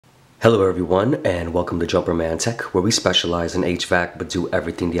Hello everyone, and welcome to Jumperman Tech, where we specialize in HVAC but do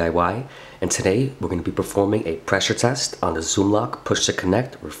everything DIY. And today we're going to be performing a pressure test on the ZoomLock PUSH to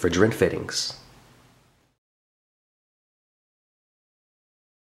Connect Refrigerant Fittings.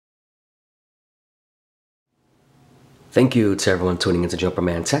 Thank you to everyone tuning into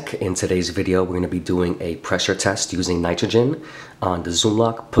Jumperman Tech. In today's video, we're going to be doing a pressure test using nitrogen on the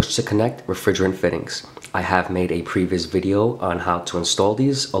ZoomLock PUSH to Connect Refrigerant Fittings. I have made a previous video on how to install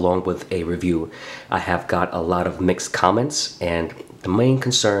these along with a review. I have got a lot of mixed comments and the main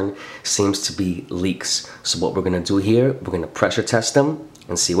concern seems to be leaks. So what we're going to do here, we're going to pressure test them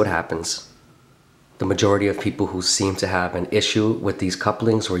and see what happens. The majority of people who seem to have an issue with these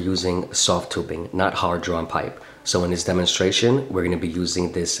couplings were using soft tubing, not hard drawn pipe. So in this demonstration, we're going to be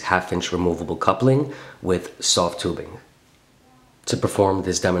using this 1/2-inch removable coupling with soft tubing. To perform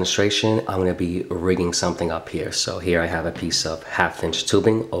this demonstration, I'm going to be rigging something up here. So here I have a piece of 1/2-inch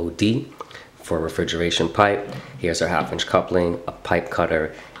tubing, OD, for refrigeration pipe. Here's our 1/2-inch coupling, a pipe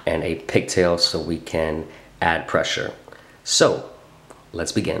cutter, and a pigtail so we can add pressure. So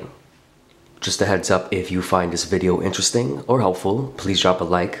let's begin. Just a heads up, if you find this video interesting or helpful, please drop a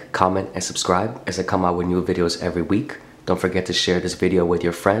like, comment, and subscribe as I come out with new videos every week. Don't forget to share this video with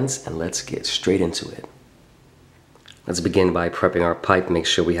your friends, and let's get straight into it. Let's begin by prepping our pipe, make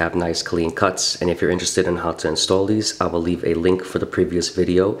sure we have nice clean cuts, and if you're interested in how to install these, I will leave a link for the previous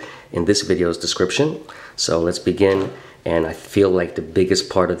video in this video's description. So let's begin, and I feel like the biggest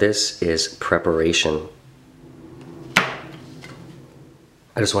part of this is preparation.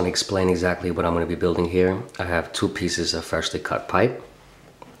 I just want to explain exactly what I'm going to be building here. I have 2 pieces of freshly cut pipe.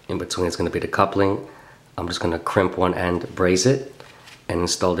 In between is going to be the coupling. I'm just going to crimp one end, braze it, and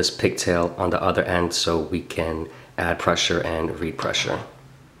install this pigtail on the other end so we can add pressure and read pressure.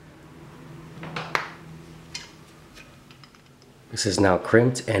 This is now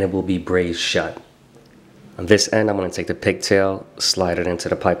crimped and it will be brazed shut. On this end, I'm going to take the pigtail, slide it into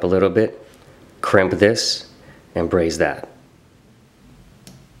the pipe a little bit, crimp this, and braze that.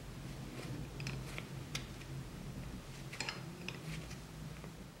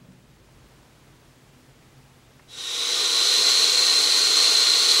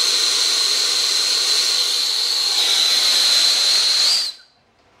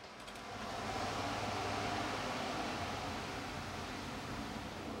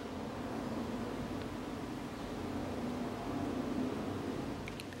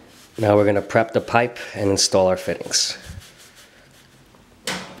 Now we're going to prep the pipe and install our fittings.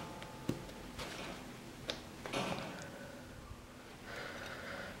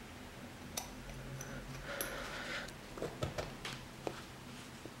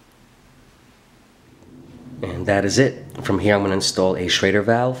 And that is it. From here I'm going to install a Schrader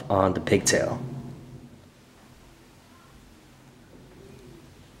valve on the pigtail.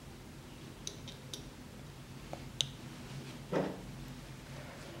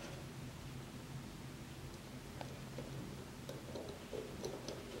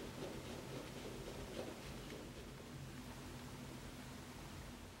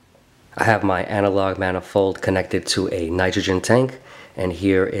 I have my analog manifold connected to a nitrogen tank, and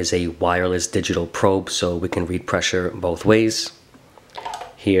here is a wireless digital probe so we can read pressure both ways.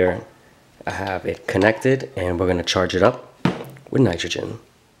 Here I have it connected and we're going to charge it up with nitrogen.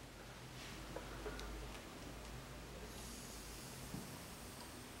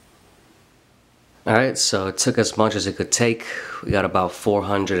 Alright, so it took as much as it could take. We got about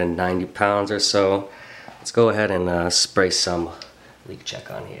 490 pounds or so. Let's go ahead and spray some leak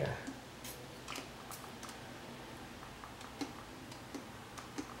check on here.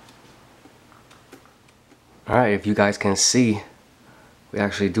 Alright, if you guys can see, we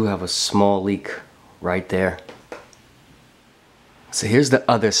actually do have a small leak right there. So here's the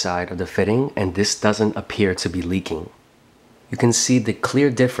other side of the fitting, and this doesn't appear to be leaking. You can see the clear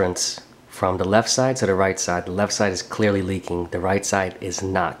difference from the left side to the right side. The left side is clearly leaking, the right side is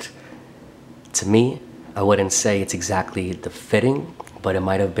not. To me, I wouldn't say it's exactly the fitting, but it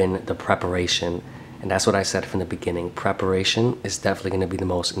might have been the preparation. And that's what I said from the beginning. Preparation is definitely going to be the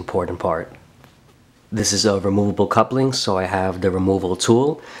most important part. This is a removable coupling, so I have the removal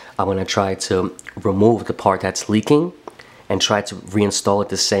tool. I'm going to try to remove the part that's leaking and try to reinstall it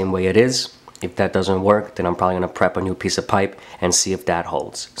the same way it is. If that doesn't work, then I'm probably going to prep a new piece of pipe and see if that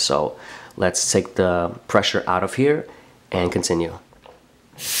holds. So let's take the pressure out of here and continue.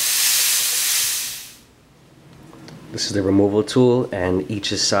 This is the removal tool, and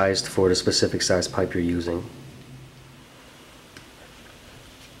each is sized for the specific size pipe you're using.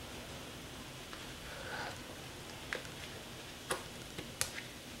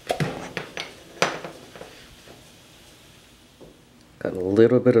 Got a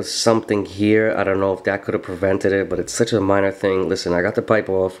little bit of something here. I don't know if that could have prevented it, but it's such a minor thing. Listen, I got the pipe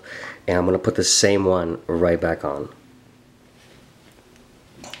off, and I'm going to put the same one right back on.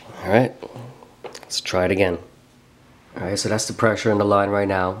 Alright, let's try it again. Alright, so that's the pressure in the line right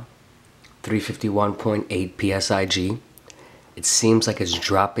now. 351.8 psig. It seems like it's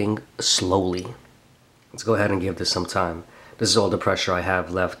dropping slowly. Let's go ahead and give this some time. This is all the pressure I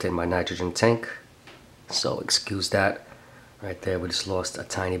have left in my nitrogen tank. So excuse that. Right there, we just lost a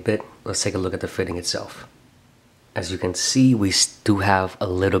tiny bit. Let's take a look at the fitting itself. As you can see, we do have a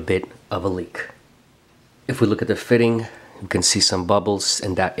little bit of a leak. If we look at the fitting, you can see some bubbles,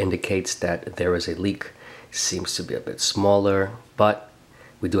 and that indicates that there is a leak. It seems to be a bit smaller, but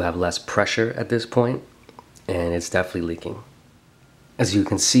we do have less pressure at this point, and it's definitely leaking. As you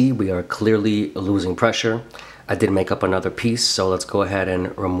can see, we are clearly losing pressure. I did make up another piece, so let's go ahead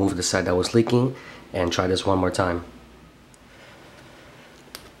and remove the side that was leaking and try this one more time.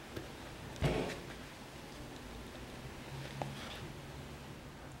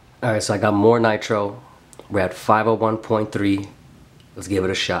 Alright, so I got more nitro. We're at 501.3. Let's give it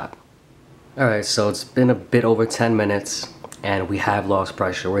a shot. Alright, so it's been a bit over 10 minutes and we have lost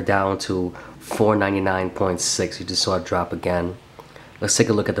pressure. We're down to 499.6. You just saw it drop again. Let's take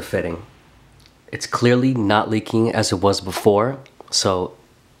a look at the fitting. It's clearly not leaking as it was before, so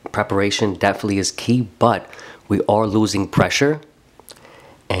preparation definitely is key, but we are losing pressure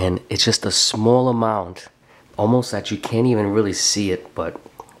and it's just a small amount, almost that you can't even really see it, but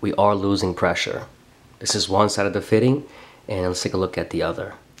we are losing pressure. This is one side of the fitting, and let's take a look at the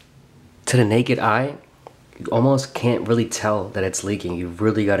other. To the naked eye, you almost can't really tell that it's leaking. You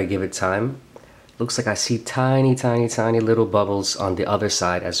really got to give it time. Looks like I see tiny little bubbles on the other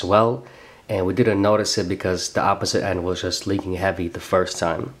side as well, and we didn't notice it because the opposite end was just leaking heavy the first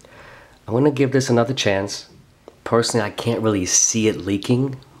time. I'm going to give this another chance. Personally, I can't really see it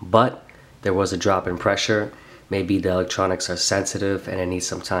leaking, but there was a drop in pressure. Maybe the electronics are sensitive and it needs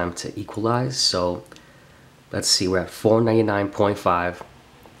some time to equalize. So let's see, we're at 499.5,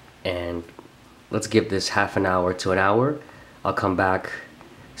 and let's give this half an hour to an hour. I'll come back,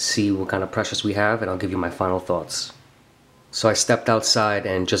 see what kind of pressures we have, and I'll give you my final thoughts. So I stepped outside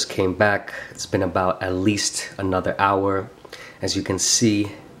and just came back. It's been about at least another hour. As you can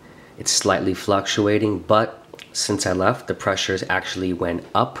see, it's slightly fluctuating, but since I left, the pressures actually went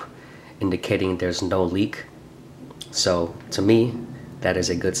up, indicating there's no leak. So to me, that is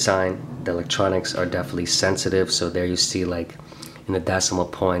a good sign. The electronics are definitely sensitive, so there you see, like in the decimal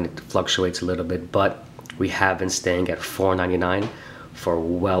point, it fluctuates a little bit, but we have been staying at 499 for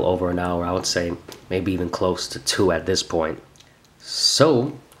well over an hour. I would say maybe even close to 2 at this point.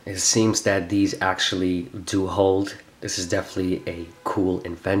 So it seems that these actually do hold. This is definitely a cool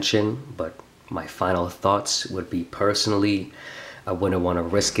invention, but my final thoughts would be, personally, I wouldn't want to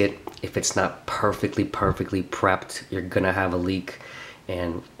risk it. If it's not perfectly prepped, you're gonna have a leak,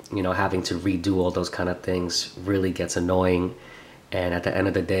 and you know, having to redo all those kind of things really gets annoying. And at the end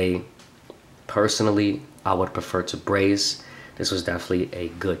of the day, personally, I would prefer to braze. This was definitely a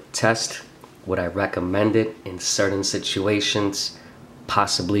good test. Would I recommend it in certain situations?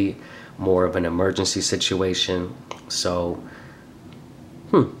 Possibly more of an emergency situation. So,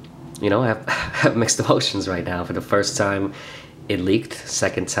 you know, I have mixed emotions right now. For the first time, it leaked.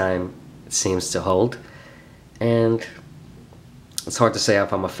 Second time, it seems to hold. And it's hard to say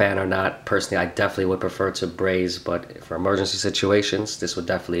if I'm a fan or not. Personally, I definitely would prefer to braze, but for emergency situations, this would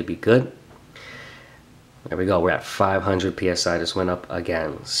definitely be good. There we go, we're at 500 psi, just went up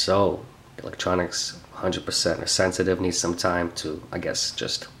again. So, electronics 100% are sensitive, needs some time to, I guess,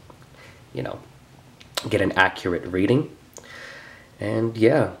 just, you know, get an accurate reading. And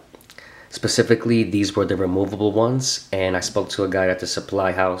yeah, specifically, these were the removable ones, and I spoke to a guy at the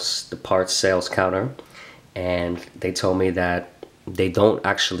supply house, the parts sales counter, and they told me that they don't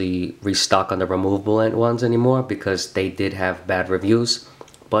actually restock on the removable ones anymore because they did have bad reviews,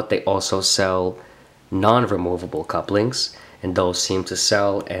 but they also sell non-removable couplings, and those seem to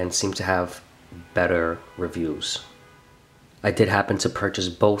sell and seem to have better reviews. I did happen to purchase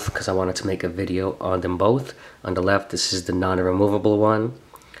both because I wanted to make a video on them both. On the left, this is the non-removable one.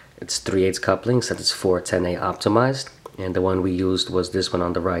 It's 3/8 couplings, that is 410A optimized, and the one we used was this one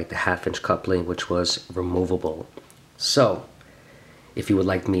on the right, the 1/2-inch coupling, which was removable. So if you would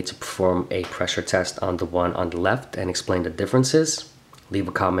like me to perform a pressure test on the one on the left and explain the differences, leave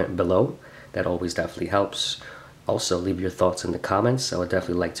a comment below. That always definitely helps. Also, leave your thoughts in the comments. I would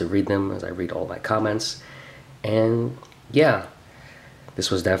definitely like to read them, as I read all my comments. And yeah,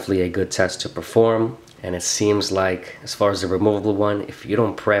 this was definitely a good test to perform. And it seems like, as far as the removable one, if you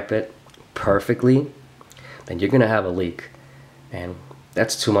don't prep it perfectly, then you're gonna have a leak. And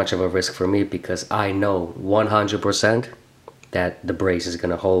that's too much of a risk for me because I know 100% that the brace is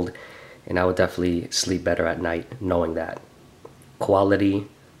gonna hold, and I would definitely sleep better at night knowing that. Quality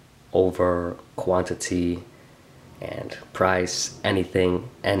over quantity and price, anything,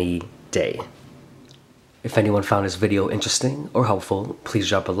 any day. If anyone found this video interesting or helpful, please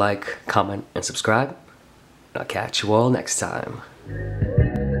drop a like, comment, and subscribe. I'll catch you all next time.